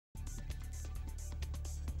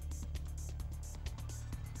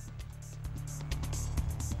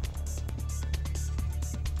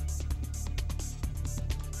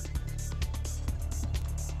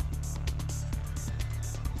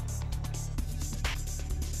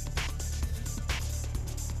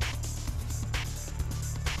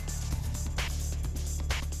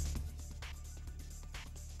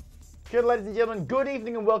Good, ladies and gentlemen, good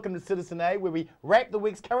evening and welcome to Citizen A, where we wrap the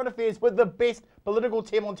week's current affairs with the best political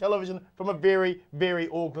team on television from a very, very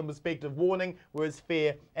Auckland perspective. Warning, we're as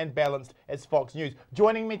fair and balanced as Fox News.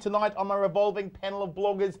 Joining me tonight on my revolving panel of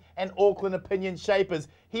bloggers and Auckland opinion shapers.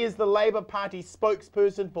 He is the Labour Party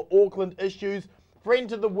spokesperson for Auckland issues, friend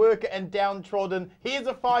to the worker and downtrodden. He is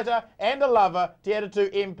a fighter and a lover, Te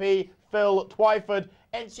Atatu MP Phil Twyford,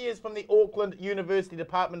 and she is from the Auckland University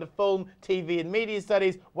Department of Film, TV and Media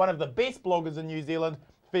Studies, one of the best bloggers in New Zealand,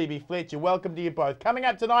 Phoebe Fletcher. Welcome to you both. Coming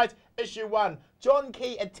up tonight, issue 1. John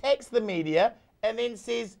Key attacks the media and then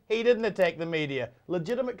says he didn't attack the media.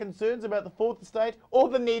 Legitimate concerns about the fourth estate or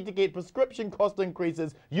the need to get prescription cost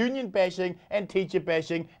increases, union bashing and teacher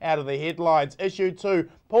bashing out of the headlines. Issue 2.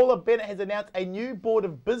 Paula Bennett has announced a new board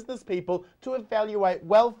of business people to evaluate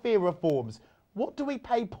welfare reforms. What do we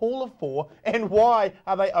pay Paula for, and why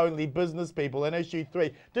are they only business people? And issue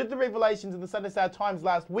 3, did the revelations in the Sunday Star Times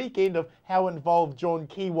last weekend of how involved John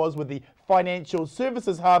Key was with the financial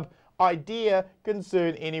services hub idea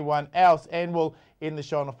concern anyone else? And we'll end the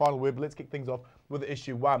show on a final word, but let's kick things off with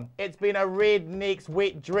issue 1. It's been a redneck's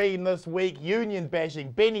wet dream this week. Union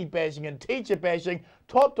bashing, Benny bashing and teacher bashing,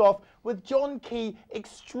 topped off with John Key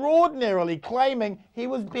extraordinarily claiming he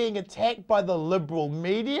was being attacked by the liberal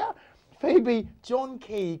media. Phoebe, John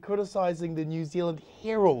Key criticising the New Zealand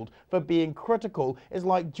Herald for being critical is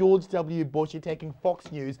like George W. Bush attacking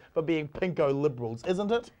Fox News for being pinko liberals,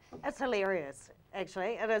 isn't it? It's hilarious,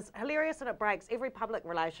 actually. It is hilarious and it breaks every public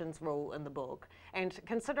relations rule in the book. And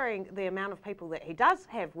considering the amount of people that he does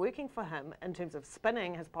have working for him in terms of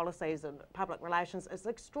spinning his policies and public relations, it's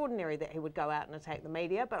extraordinary that he would go out and attack the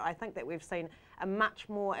media. But I think that we've seen a much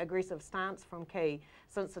more aggressive stance from Key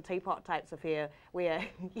since the Teapot Tapes affair, where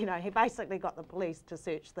he basically got the police to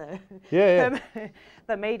search the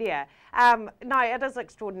the media. No, it is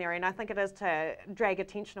extraordinary, and I think it is to drag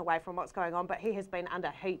attention away from what's going on. But he has been under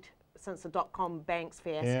heat since the dot-com banks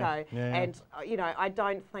fiasco, and I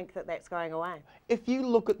don't think that that's going away. If you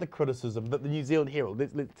look at the criticism that the New Zealand Herald,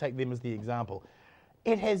 let's take them as the example,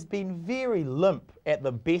 it has been very limp at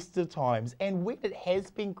the best of times, and when it has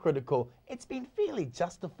been critical, it's been fairly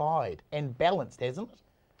justified and balanced, hasn't it?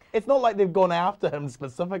 It's not like they've gone after him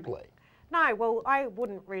specifically. No, well, I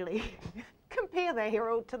wouldn't really compare the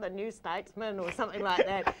Herald to the New Statesman or something like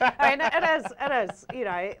that. I mean, it is,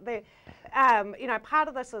 part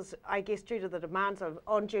of this is, I guess, due to the demands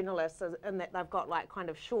on journalists in that they've got like kind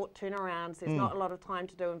of short turnarounds. There's not a lot of time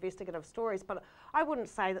to do investigative stories, but I wouldn't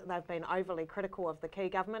say that they've been overly critical of the Key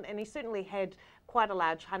government, and he certainly had quite a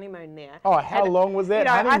large honeymoon there. Oh, how long was that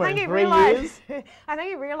honeymoon? I think he 3 realised, years? I think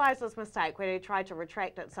he realised his mistake when he tried to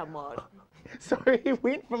retract it somewhat. So he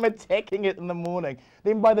went from attacking it in the morning,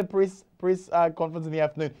 then by the press conference in the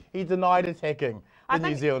afternoon, he denied attacking the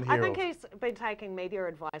New Zealand Herald. I think he's been taking media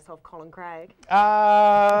advice off Colin Craig.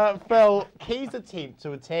 Phil, Key's attempt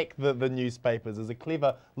to attack the newspapers is a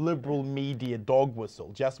clever liberal media dog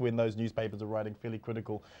whistle, just when those newspapers are writing fairly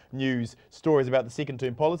critical news stories about the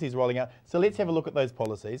second-term policies rolling out. So let's have a look at those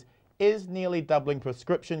policies. Is nearly doubling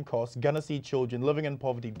prescription costs going to see children living in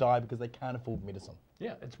poverty die because they can't afford medicine?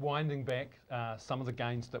 Yeah, it's winding back some of the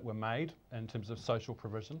gains that were made in terms of social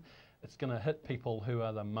provision. It's going to hit people who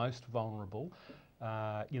are the most vulnerable.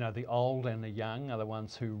 The old and the young are the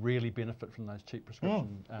ones who really benefit from those cheap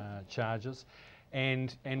prescription charges.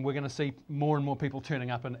 And we're going to see more and more people turning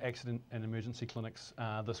up in accident and emergency clinics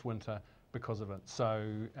this winter because of it. So,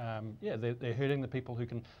 they're hurting the people who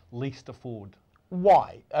can least afford.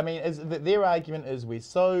 Why? I mean, their argument is we're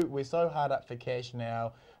so hard up for cash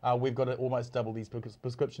now. We've got to almost double these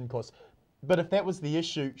prescription costs. But if that was the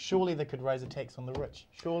issue, surely they could raise a tax on the rich.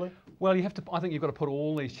 Surely. Well, I think you've got to put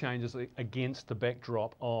all these changes against the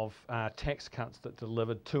backdrop of tax cuts that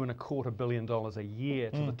delivered $2.25 billion a year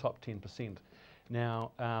to the top 10%.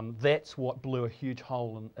 Now, that's what blew a huge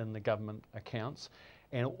hole in the government accounts,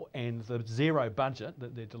 and the zero budget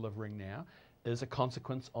that they're delivering now is a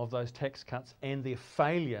consequence of those tax cuts and their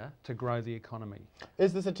failure to grow the economy.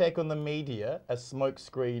 Is this attack on the media a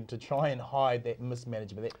smokescreen to try and hide that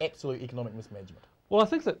mismanagement, that absolute economic mismanagement? Well, I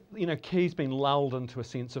think that Key's been lulled into a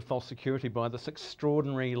sense of false security by this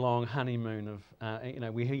extraordinary long honeymoon of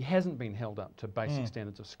where he hasn't been held up to basic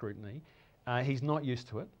standards of scrutiny. He's not used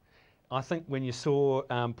to it. I think when you saw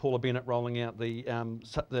Paula Bennett rolling out the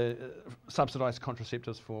subsidised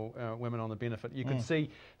contraceptives for women on the benefit, you could see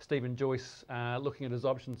Stephen Joyce looking at his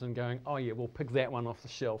options and going, oh yeah, we'll pick that one off the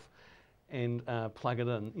shelf and plug it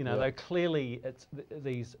in. Though clearly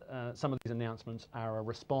some of these announcements are a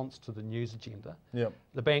response to the news agenda.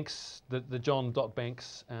 The banks, the John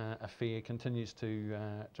Banks affair continues to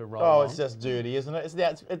roll on. It's just dirty, isn't it?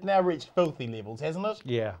 It's now reached filthy levels, hasn't it?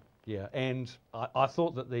 Yeah. Yeah, and I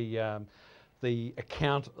thought that the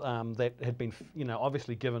account that had been,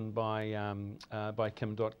 obviously given by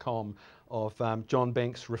Kim.com of John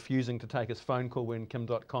Banks refusing to take his phone call when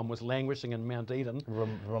Kim.com was languishing in Mount Eden.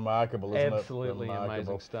 Remarkable, isn't it? Absolutely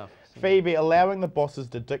amazing stuff. Phoebe, allowing the bosses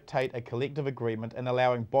to dictate a collective agreement and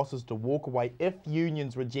allowing bosses to walk away if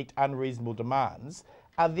unions reject unreasonable demands.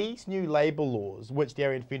 Are these new labour laws, which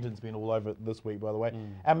Darian Fenton's been all over this week, by the way,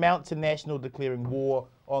 amount to National declaring war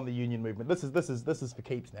on the union movement? This is for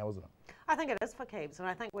keeps now, isn't it? I think it is for keeps, and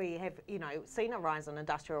I think we have, seen a rise in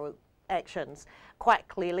industrial actions quite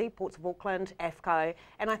clearly, Ports of Auckland, AFCO,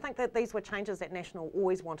 and I think that these were changes that National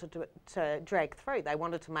always wanted to drag through. They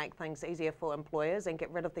wanted to make things easier for employers and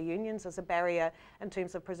get rid of the unions as a barrier in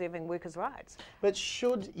terms of preserving workers' rights. But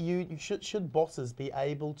should bosses be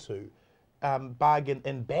able to bargain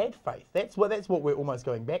in bad faith? That's what we're almost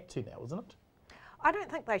going back to now, isn't it? I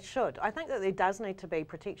don't think they should. I think that there does need to be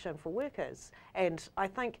protection for workers, and I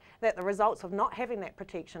think that the results of not having that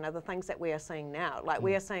protection are the things that we are seeing now. Like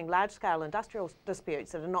we are seeing large-scale industrial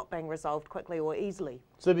disputes that are not being resolved quickly or easily.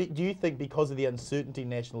 So do you think because of the uncertainty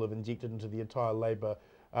National have injected into the entire labour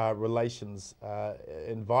relations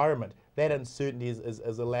environment, that uncertainty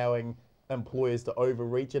is allowing employers to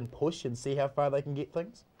overreach and push and see how far they can get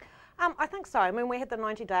things? I think so. I mean, we had the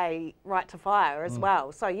 90-day right to fire as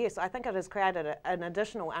well. So yes, I think it has created an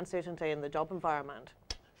additional uncertainty in the job environment.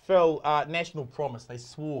 Phil, National promised, they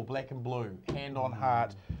swore black and blue, hand on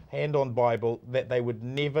heart, hand on Bible, that they would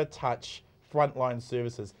never touch frontline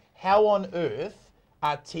services. How on earth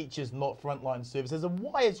are teachers not frontline services, and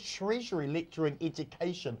why is Treasury lecturing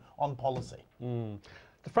education on policy?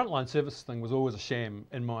 The frontline services thing was always a sham,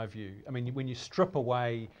 in my view. I mean, when you strip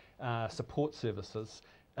away support services,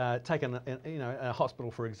 take a hospital,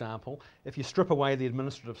 for example. If you strip away the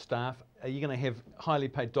administrative staff, you're going to have highly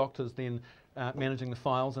paid doctors then managing the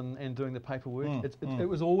files and doing the paperwork. It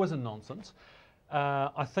was always a nonsense.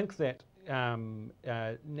 I think that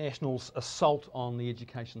National's assault on the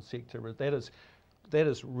education sector, that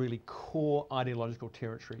is really core ideological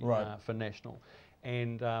territory for National.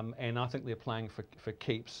 And I think they're playing for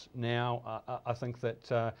keeps now. I think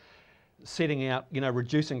that setting out,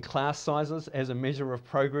 reducing class sizes as a measure of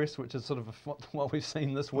progress, which is sort of what we've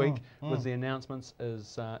seen this week with the announcements,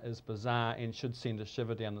 is bizarre and should send a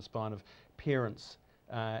shiver down the spine of parents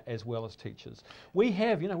as well as teachers. We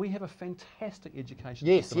have a fantastic education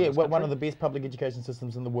system. Yes, one of the best public education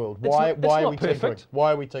systems in the world. It's Why are we perfect. tinkering?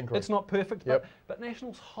 Why are we tinkering? It's not perfect, Yep. but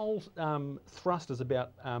National's whole thrust is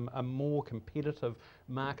about a more competitive,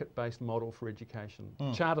 market-based model for education.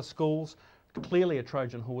 Charter schools, clearly a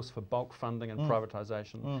Trojan horse for bulk funding and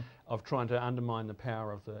privatisation of trying to undermine the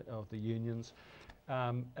power of the unions.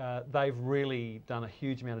 They've really done a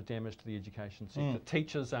huge amount of damage to the education sector.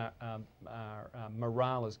 Teachers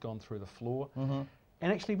morale has gone through the floor.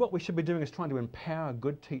 And actually what we should be doing is trying to empower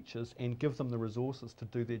good teachers and give them the resources to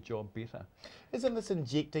do their job better. Isn't this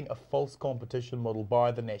injecting a false competition model by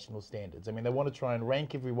the national standards? I mean, they want to try and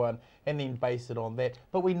rank everyone and then base it on that.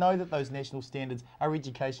 But we know that those national standards are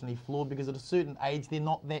educationally flawed because at a certain age they're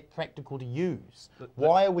not that practical to use.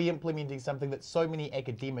 Why are we implementing something that so many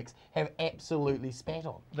academics have absolutely spat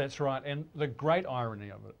on? That's right, and the great irony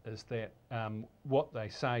of it is that what they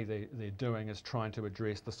say they're doing is trying to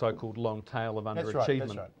address the so-called long tail of underachievement.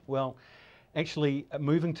 That's right. Well, actually,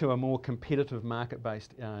 moving to a more competitive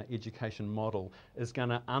market-based education model is going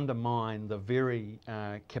to undermine the very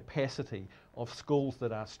capacity of schools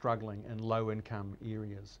that are struggling in low-income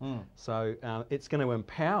areas. So it's going to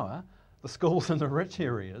empower the schools in the rich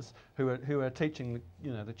areas who are teaching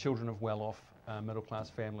the children of well-off middle-class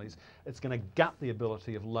families. It's going to gut the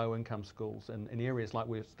ability of low-income schools in areas like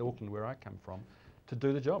West Auckland, where I come from, to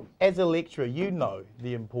do the job. As a lecturer, you know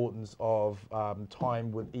the importance of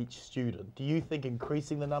time with each student. Do you think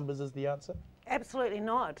increasing the numbers is the answer? Absolutely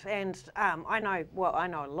not. And I know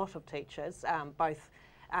a lot of teachers, both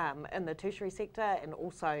in the tertiary sector and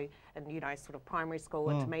also in sort of primary school,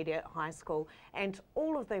 intermediate, high school, and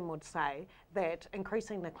all of them would say that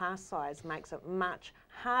increasing the class size makes it much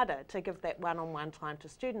harder to give that one-on-one time to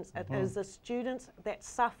students. It is the students that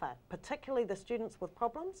suffer, particularly the students with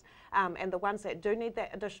problems and the ones that do need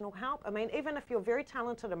that additional help. I mean, even if you're very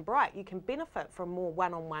talented and bright, you can benefit from more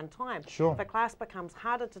one-on-one time. Sure. If a class becomes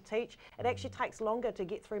harder to teach, it actually takes longer to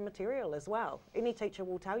get through material as well. Any teacher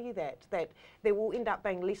will tell you that there will end up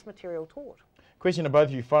being less material taught. Question to both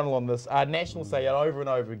of you, final on this. National say over and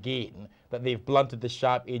over again that they've blunted the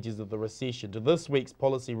sharp edges of the recession. Do this week's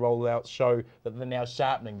policy rollouts show that they're now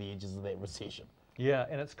sharpening the edges of that recession? Yeah,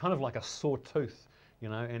 and it's kind of like a sore tooth you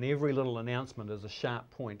know, and every little announcement is a sharp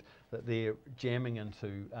point that they're jamming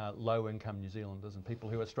into low-income New Zealanders and people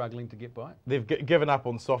who are struggling to get by. They've given up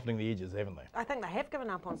on softening the edges, haven't they? I think they have given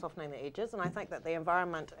up on softening the edges, and I think that the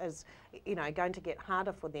environment is, you know, going to get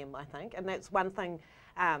harder for them, I think. And that's one thing,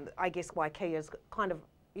 I guess, why Key is kind of,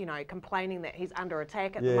 you know, complaining that he's under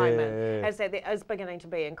attack at the moment, is that there is beginning to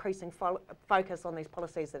be increasing focus on these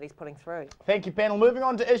policies that he's putting through. Thank you, panel. Moving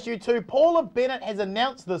on to issue 2, Paula Bennett has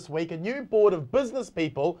announced this week a new board of business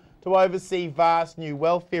people to oversee vast new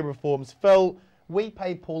welfare reforms. Phil, we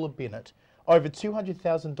pay Paula Bennett over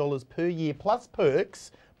 $200,000 per year plus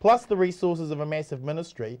perks, plus the resources of a massive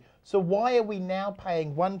ministry. So why are we now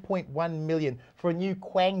paying $1.1 million for a new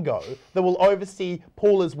quango that will oversee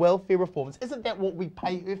Paula's welfare reforms? Isn't that what we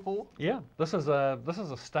pay her for? Yeah, this is a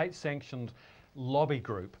state-sanctioned lobby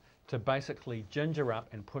group to basically ginger up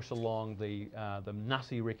and push along the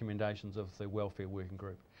nutty recommendations of the Welfare Working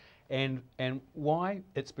Group. And why?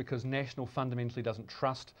 It's because National fundamentally doesn't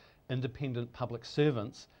trust independent public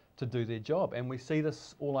servants to do their job, and we see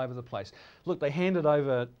this all over the place. Look, they handed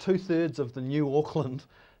over 2/3 of the new Auckland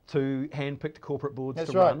to hand-picked corporate boards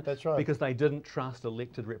to run, because they didn't trust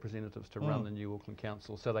elected representatives to run the new Auckland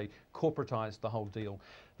Council, so they corporatised the whole deal.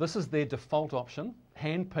 This is their default option,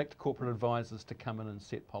 hand-picked corporate advisors to come in and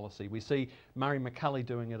set policy. We see Murray McCully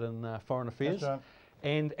doing it in Foreign Affairs. That's right.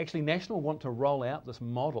 And actually National want to roll out this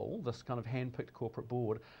model, this kind of hand-picked corporate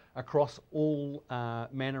board, across all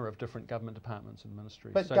manner of different government departments and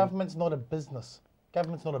ministries. But government's not a business.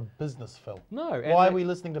 Government's not a business, Phil. No. Why are we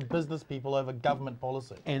listening to business people over government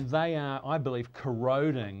policy? And they are, I believe,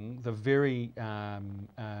 corroding the very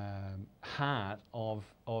heart of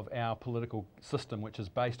our political system, which is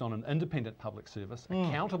based on an independent public service,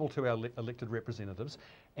 accountable to our elected representatives,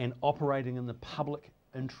 and operating in the public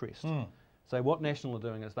interest. So what National are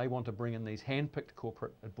doing is they want to bring in these hand-picked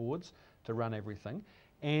corporate boards to run everything,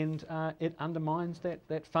 and it undermines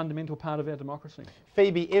that fundamental part of our democracy.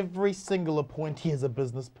 Phoebe, every single appointee is a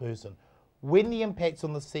business person. When the impacts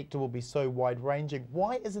on the sector will be so wide-ranging,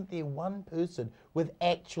 why isn't there one person with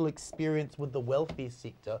actual experience with the welfare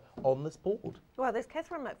sector on this board? Well, there's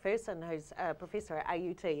Catherine McPherson, who's a professor at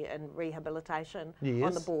AUT in rehabilitation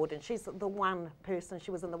on the board, and she's the one person, she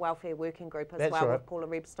was in the Welfare Working Group as well with Paula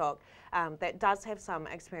Rebstock, that does have some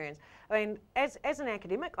experience. I mean, as an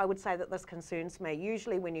academic, I would say that this concerns me.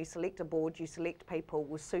 Usually when you select a board, you select people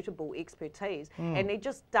with suitable expertise, and there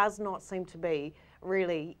just does not seem to be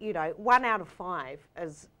really, you know, 1 out of 5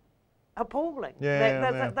 is appalling.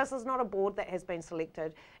 This is not a board that has been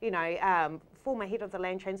selected. You know, former head of the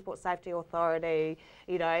Land Transport Safety Authority,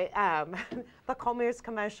 you know, the Commerce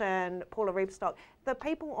Commission, Paula Rebstock. The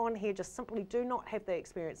people on here just simply do not have the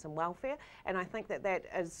experience in welfare, and I think that that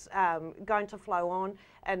is going to flow on,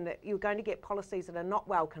 and you're going to get policies that are not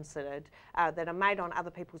well considered, that are made on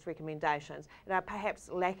other people's recommendations, and are perhaps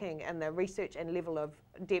lacking in the research and level of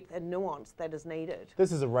depth and nuance that is needed.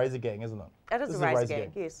 This is a razor gang, isn't it? It is a razor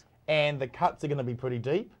gang, yes. And the cuts are going to be pretty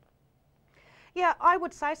deep? Yeah, I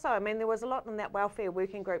would say so. I mean, there was a lot in that Welfare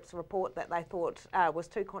Working Group's report that they thought was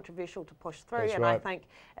too controversial to push through. That's and right. I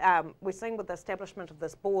think we're seeing with the establishment of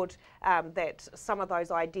this board that some of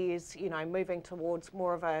those ideas, you know, moving towards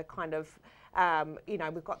more of a kind of, you know,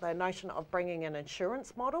 we've got the notion of bringing in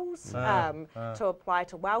insurance models to apply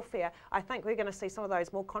to welfare. I think we're going to see some of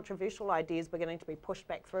those more controversial ideas beginning to be pushed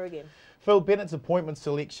back through again. Phil, Bennett's appointment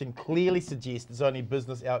selection clearly suggests it's only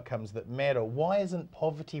business outcomes that matter. Why isn't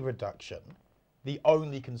poverty reduction the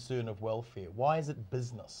only concern of welfare? Why is it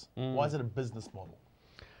business? Why is it a business model?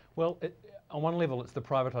 Well, on one level, it's the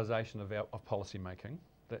privatisation of policy making,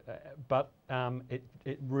 but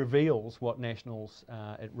it reveals what Nationals,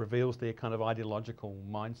 it reveals their kind of ideological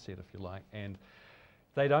mindset, if you like, and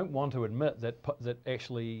they don't want to admit that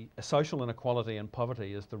actually social inequality and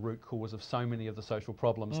poverty is the root cause of so many of the social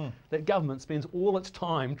problems that government spends all its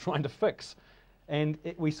time trying to fix. And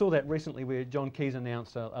we saw that recently where John Keys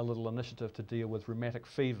announced a little initiative to deal with rheumatic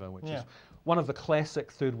fever, which is one of the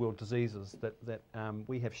classic third world diseases that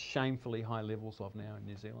we have shamefully high levels of now in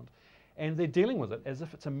New Zealand. And they're dealing with it as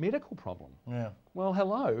if it's a medical problem. Well,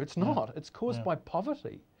 hello, it's not. It's caused by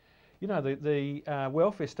poverty. You know, the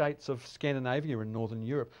welfare states of Scandinavia and Northern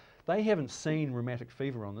Europe, they haven't seen rheumatic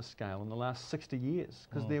fever on this scale in the last 60 years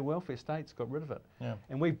because their welfare states got rid of it.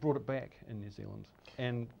 And we've brought it back in New Zealand.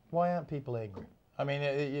 And why aren't people angry? I mean,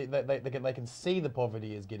 they can see the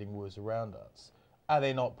poverty is getting worse around us. Are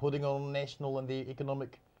they not putting it on National and the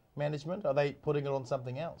economic management? Are they putting it on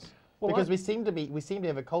something else? Well, because we seem to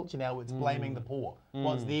have a culture now where it's blaming the poor.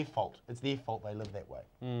 Well, it's their fault. It's their fault they live that way.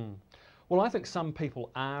 Well, I think some people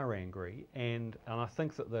are angry, and I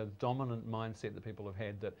think that the dominant mindset that people have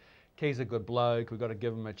had that Key's a good bloke, we've got to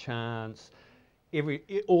give him a chance.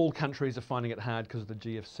 All countries are finding it hard because of the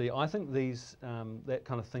GFC. I think that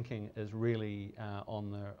kind of thinking is really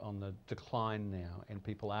on the decline now, and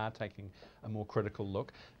people are taking a more critical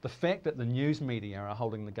look. The fact that the news media are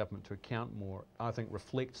holding the government to account more, I think,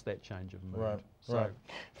 reflects that change of mood. Right.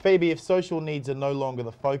 Phoebe, if social needs are no longer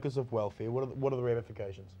the focus of welfare, what are the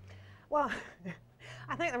ramifications? Well,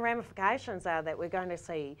 I think the ramifications are that we're going to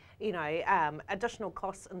see, additional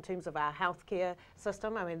costs in terms of our healthcare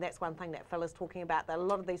system. I mean, that's one thing that Phil is talking about, that a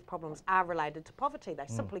lot of these problems are related to poverty. They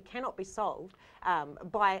simply cannot be solved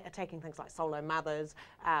by attacking things like solo mothers,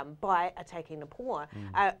 by attacking the poor.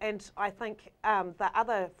 And I think the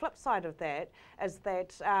other flip side of that is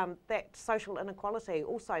that that social inequality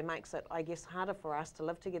also makes it, I guess, harder for us to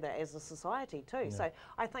live together as a society too. So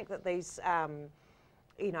I think that these,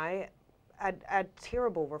 are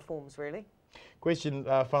terrible reforms, really.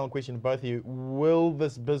 Final question to both of you. Will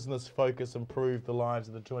this business focus improve the lives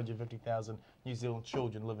of the 250,000 New Zealand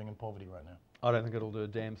children living in poverty right now? I don't think it'll do a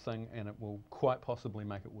damn thing, and it will quite possibly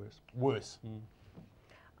make it worse. Worse?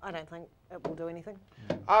 I don't think it will do anything.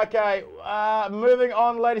 Okay, moving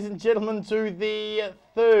on, ladies and gentlemen, to the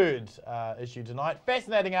third issue tonight.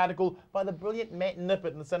 Fascinating article by the brilliant Matt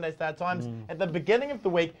Nippert in the Sunday Star Times at the beginning of the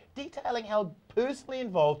week, detailing how personally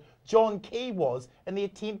involved John Key was in the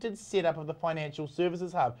attempted setup of the Financial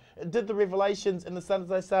Services Hub. Did the revelations in the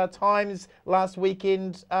Sunday Star Times last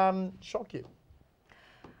weekend shock you?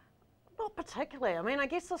 Not particularly. I mean, I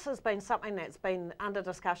guess this has been something that's been under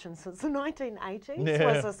discussion since the 1980s,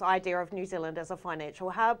 was this idea of New Zealand as a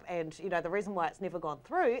financial hub, and the reason why it's never gone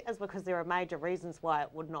through is because there are major reasons why it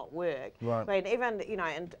would not work. Right. I mean, even,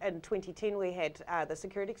 in 2010 we had the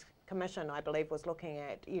Securities Commission, I believe, was looking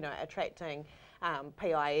at, attracting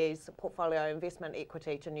PIE's portfolio investment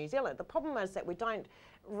equity to New Zealand. The problem is that we don't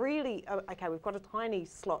really, we've got a tiny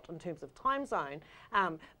slot in terms of time zone,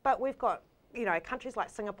 but we've got countries like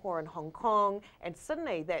Singapore and Hong Kong and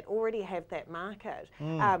Sydney that already have that market.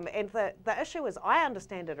 And the issue, as I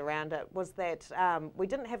understand it around it, was that we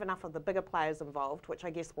didn't have enough of the bigger players involved, which I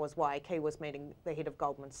guess was why Key was meeting the head of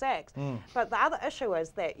Goldman Sachs. But the other issue is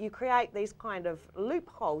that you create these kind of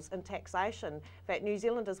loopholes in taxation that New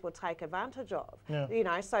Zealanders would take advantage of.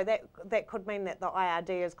 So that could mean that the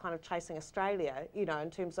IRD is kind of chasing Australia,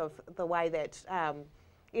 in terms of the way that,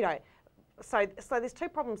 So there's two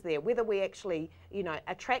problems there, whether we actually,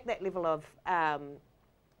 attract that level of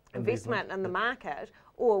investment in the market,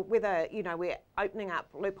 or whether, we're opening up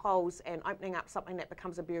loopholes and opening up something that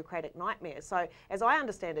becomes a bureaucratic nightmare. So as I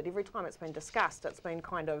understand it, every time it's been discussed, it's been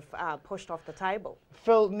kind of pushed off the table.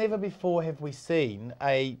 Phil, never before have we seen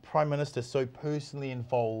a Prime Minister so personally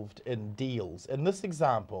involved in deals. In this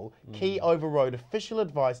example, Key overrode official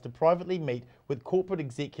advice to privately meet with corporate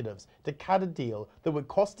executives to cut a deal that would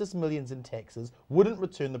cost us millions in taxes, wouldn't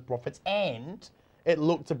return the profits, and it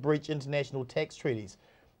looked to breach international tax treaties.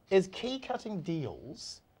 Is Key cutting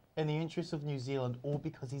deals in the interests of New Zealand, or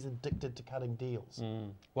because he's addicted to cutting deals?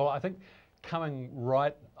 Well, I think coming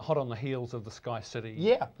right hot on the heels of the Sky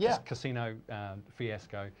City casino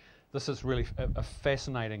fiasco, this is really a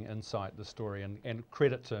fascinating insight, the story, and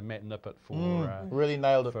credit to Matt Nippert for... really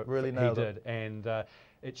nailed it, really nailed it. He did, and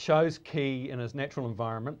it shows Key in his natural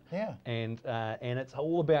environment, and it's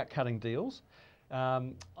all about cutting deals.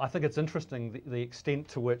 I think it's interesting the extent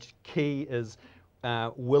to which Key is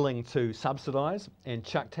willing to subsidise and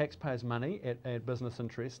chuck taxpayers' money at business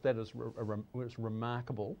interests. That is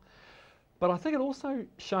remarkable. But I think it also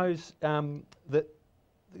shows that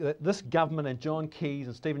this government and John Key's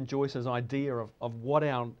and Stephen Joyce's idea of what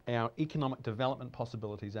our economic development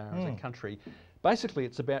possibilities are as a country, basically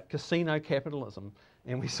it's about casino capitalism.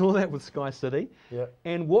 And we saw that with Sky City.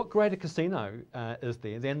 And what greater casino is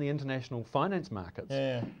there than the international finance markets?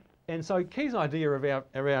 And so Key's idea of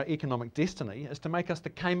our economic destiny is to make us the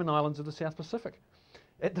Cayman Islands of the South Pacific,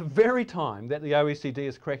 at the very time that the OECD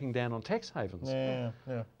is cracking down on tax havens,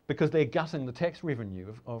 because they're gutting the tax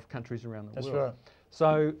revenue of countries around the world. Right.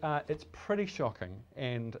 So it's pretty shocking,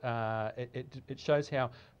 and it shows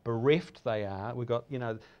how bereft they are. We've got,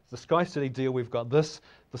 the Sky City deal, we've got this,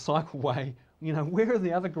 the cycleway. Where are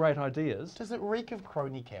the other great ideas? Does it reek of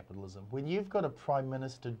crony capitalism when you've got a Prime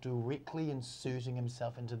Minister directly inserting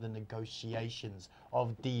himself into the negotiations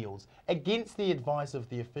of deals against the advice of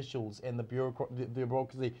the officials and the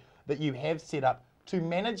bureaucracy that you have set up to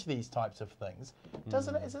manage these types of things?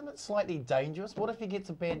 Isn't it slightly dangerous? What if he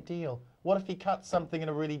gets a bad deal? What if he cuts something in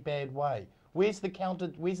a really bad way? Where's the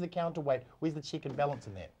counterweight? Where's the check and balance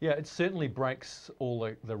in that? Yeah, it certainly breaks all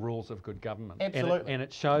the rules of good government. Absolutely. And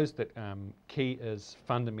it shows that Key is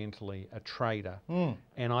fundamentally a trader.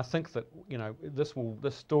 And I think that, you know, this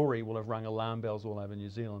story will have rung alarm bells all over New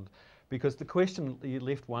Zealand, because the question that you're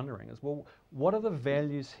left wondering is, well, what are the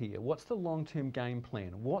values here? What's the long-term game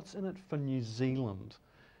plan? What's in it for New Zealand?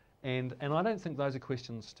 And I don't think those are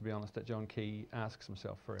questions, to be honest, that John Key asks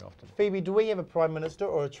himself very often. Phoebe, do we have a Prime Minister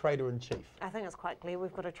or a Trader-in-Chief? I think it's quite clear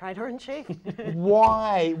we've got a Trader-in-Chief.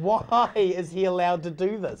 Why? Why is he allowed to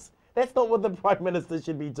do this? That's not what the Prime Minister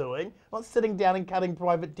should be doing. Not sitting down and cutting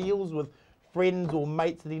private deals with friends or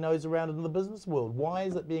mates that he knows around in the business world. Why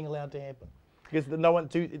is it being allowed to happen? Because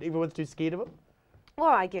everyone's too scared of him? Well,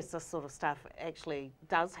 I guess this sort of stuff actually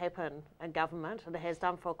does happen in government, and it has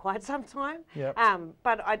done for quite some time. Yep.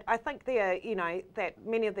 But I think you know, that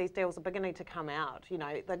many of these deals are beginning to come out. You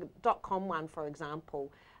know, the .com one, for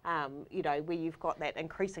example, you know, where you've got that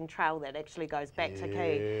increasing trail that actually goes back to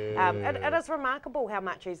Key. It is remarkable how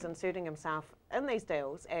much he's inserting himself in these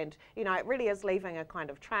deals, and you know, it really is leaving a kind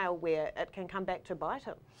of trail where it can come back to bite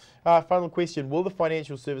him. Final question: will the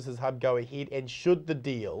Financial Services Hub go ahead, and should the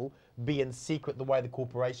deal be in secret the way the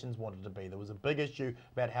corporations wanted to be? There was a big issue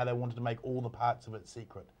about how they wanted to make all the parts of it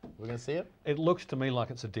secret. We're going to see it? It looks to me like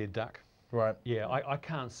it's a dead duck. Right. Yeah, I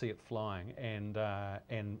can't see it flying, and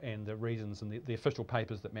the reasons and the official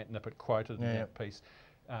papers that Matt Nippert quoted in that piece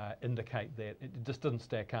indicate that it just didn't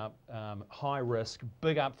stack up. High risk,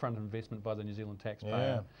 big upfront investment by the New Zealand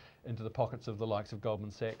taxpayer into the pockets of the likes of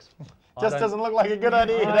Goldman Sachs. Just doesn't look like a good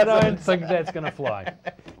idea. I don't think that's going to fly.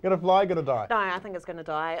 Gonna fly, gonna die. No, I think it's going to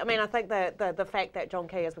die. I mean, I think the fact that John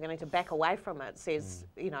Key is beginning to back away from it says,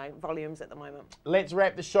 you know, volumes at the moment. Let's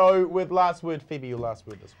wrap the show with last word. Phoebe, your last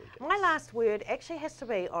word this week. My last word actually has to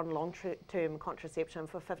be on long-term contraception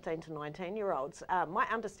for 15 to 19-year-olds. My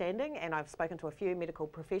understanding, and I've spoken to a few medical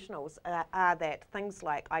professionals, are that things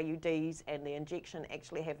like IUDs and the injection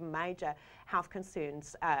actually have major health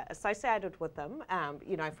concerns associated with them.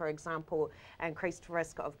 You know, for example, increased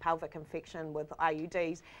risk of pelvic infection with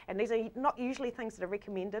IUDs, and these are not usually things that are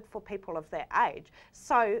recommended for people of that age.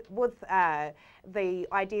 So with the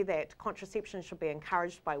idea that contraception should be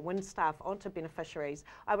encouraged by WIN staff onto beneficiaries,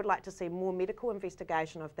 I would like to see more medical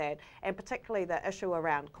investigation of that, and particularly the issue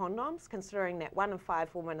around condoms, considering that 1 in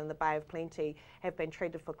 5 women in the Bay of Plenty have been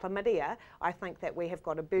treated for chlamydia. I think that we have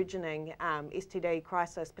got a burgeoning STD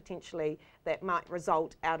crisis potentially that might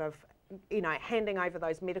result out of, you know, handing over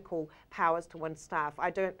those medical powers to WIN staff. I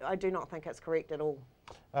do not think it's correct at all.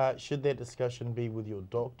 Should that discussion be with your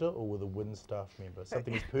doctor or with a WIN staff member?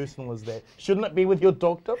 Something as personal as that. Shouldn't it be with your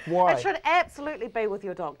doctor? Why? It should absolutely be with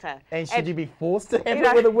your doctor. And should you be forced to have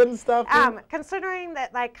it with a WIN staff member? Considering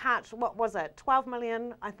that they cut, what was it, 12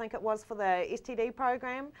 million, I think it was, for the STD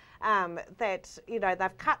program, that, you know,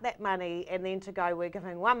 they've cut that money, and then to go, we're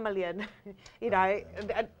giving 1 million, you know,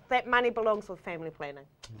 that money belongs with family planning.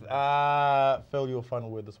 Phil, your final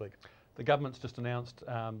word this week. The government's just announced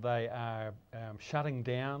they are shutting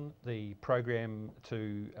down the program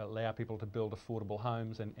to allow people to build affordable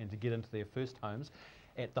homes and to get into their first homes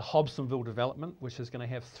at the Hobsonville development, which is going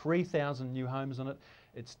to have 3,000 new homes in it.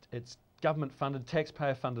 It's government-funded,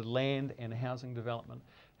 taxpayer-funded land and housing development.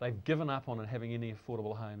 They've given up on having any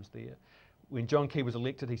affordable homes there. When John Key was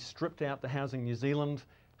elected, he stripped out the Housing New Zealand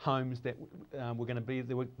homes that were going to be,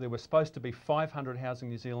 there were supposed to be 500 Housing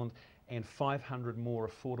New Zealand and 500 more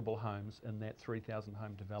affordable homes in that 3,000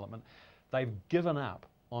 home development. They've given up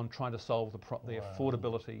on trying to solve the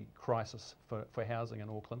affordability crisis for housing in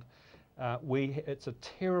Auckland. It's a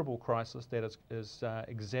terrible crisis that is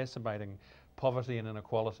exacerbating poverty and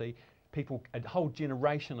inequality. A whole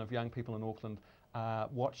generation of young people in Auckland are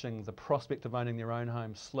watching the prospect of owning their own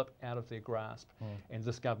home slip out of their grasp, and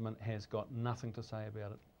this government has got nothing to say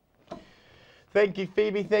about it. Thank you,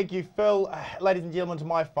 Phoebe. Thank you, Phil. Ladies and gentlemen, to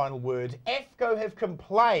my final word. AFCO have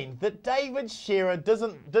complained that David Shearer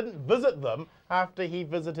didn't visit them after he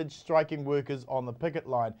visited striking workers on the picket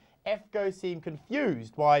line. AFCO seem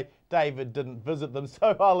confused why David didn't visit them,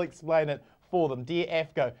 so I'll explain it for them. Dear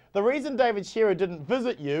AFCO, the reason David Shearer didn't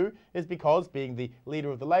visit you is because, being the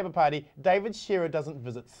leader of the Labour Party, David Shearer doesn't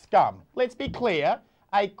visit scum. Let's be clear.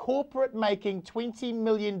 A corporate making $20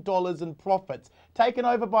 million in profits, taken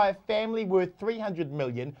over by a family worth $300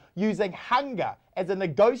 million, using hunger as a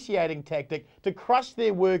negotiating tactic to crush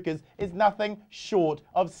their workers is nothing short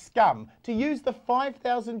of scum. To use the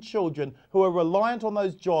 5,000 children who are reliant on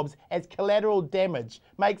those jobs as collateral damage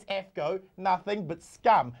makes AFCO nothing but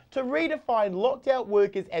scum. To redefine locked out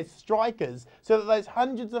workers as strikers so that those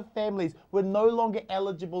hundreds of families were no longer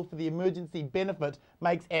eligible for the emergency benefit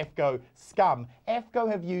makes AFCO scum.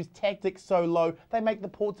 AFCO have used tactics so low they make the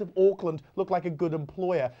ports of Auckland look like a good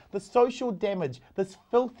employer. The social damage this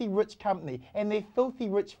filthy rich company and their filthy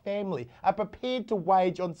rich family are prepared to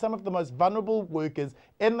wage on some of the most vulnerable workers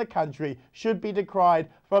in the country should be decried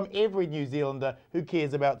from every New Zealander who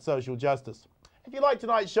cares about social justice. If you like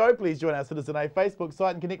tonight's show, please join our Citizen A Facebook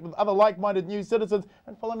site and connect with other like-minded new citizens,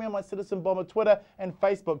 and follow me on my Citizen Bomber Twitter and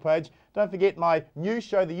Facebook page. Don't forget my new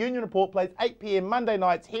show, The Union Report, plays 8 p.m. Monday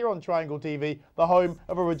nights here on Triangle TV, the home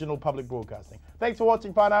of original public broadcasting. Thanks for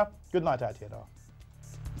watching, whānau. Good night, Aotearoa.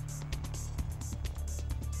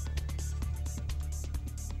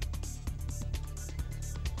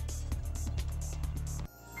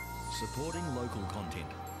 Supporting local content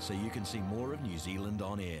so you can see more of New Zealand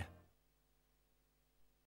on air.